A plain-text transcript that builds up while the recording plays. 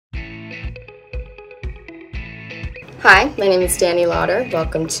Hi, my name is Estee Lauder.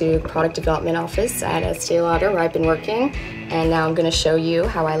 Welcome to Product Development Office at Estee Lauder, where I've been working. And now I'm going to show you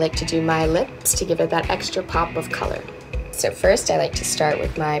how I like to do my lips to give it that extra pop of color. So first, I like to start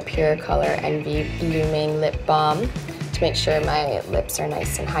with my Pure Color Envy Blooming Lip Balm to make sure my lips are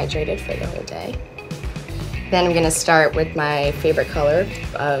nice and hydrated for the whole day. Then I'm going to start with my favorite color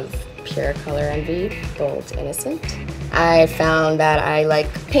of Pure Color Envy, Bold Innocent. I found that I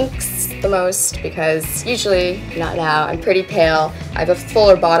like pinks the most because usually, not now, I'm pretty pale. I have a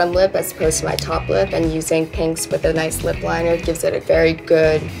fuller bottom lip as opposed to my top lip, and using pinks with a nice lip liner gives it a very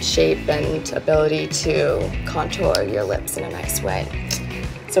good shape and ability to contour your lips in a nice way.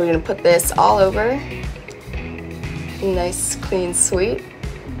 So we're going to put this all over. Nice, clean sweep.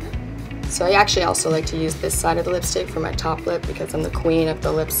 So I actually also like to use this side of the lipstick for my top lip because I'm the queen of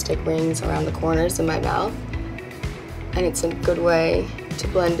the lipstick rings around the corners in my mouth. And it's a good way to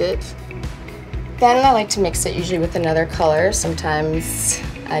blend it. Then I like to mix it usually with another color. Sometimes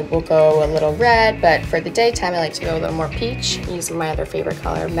I will go a little red, but for the daytime I like to go a little more peach, using my other favorite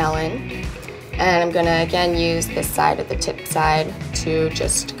color, Melon. And I'm gonna again use this side of the tip side to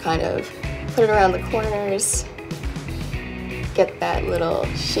just kind of put it around the corners, get that little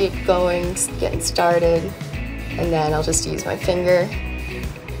shape going, getting started, and then I'll just use my finger.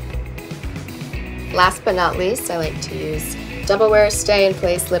 Last but not least, I like to use Double Wear Stay in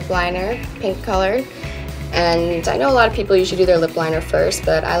Place lip liner, pink color. And I know a lot of people usually do their lip liner first,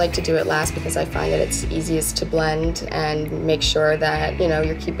 but I like to do it last because I find that it's easiest to blend and make sure that,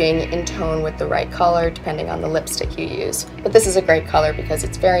 you're keeping in tone with the right color depending on the lipstick you use. But this is a great color because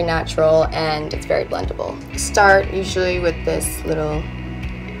it's very natural and it's very blendable. Start usually with this little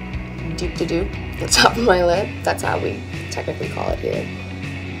doop-de-doop at the top of my lip. That's how we technically call it here.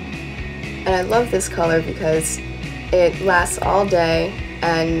 And I love this color because it lasts all day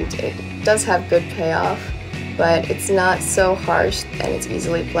and it does have good payoff, but it's not so harsh and it's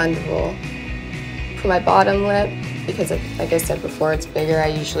easily blendable. For my bottom lip, because like I said before, it's bigger, I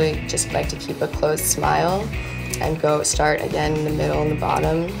usually just like to keep a closed smile and start again in the middle and the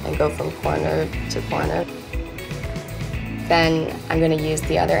bottom and go from corner to corner. Then I'm going to use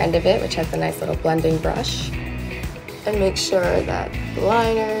the other end of it, which has the nice little blending brush, and make sure that the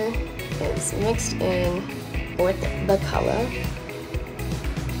liner is mixed in with the color,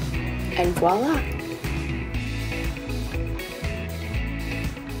 and voila!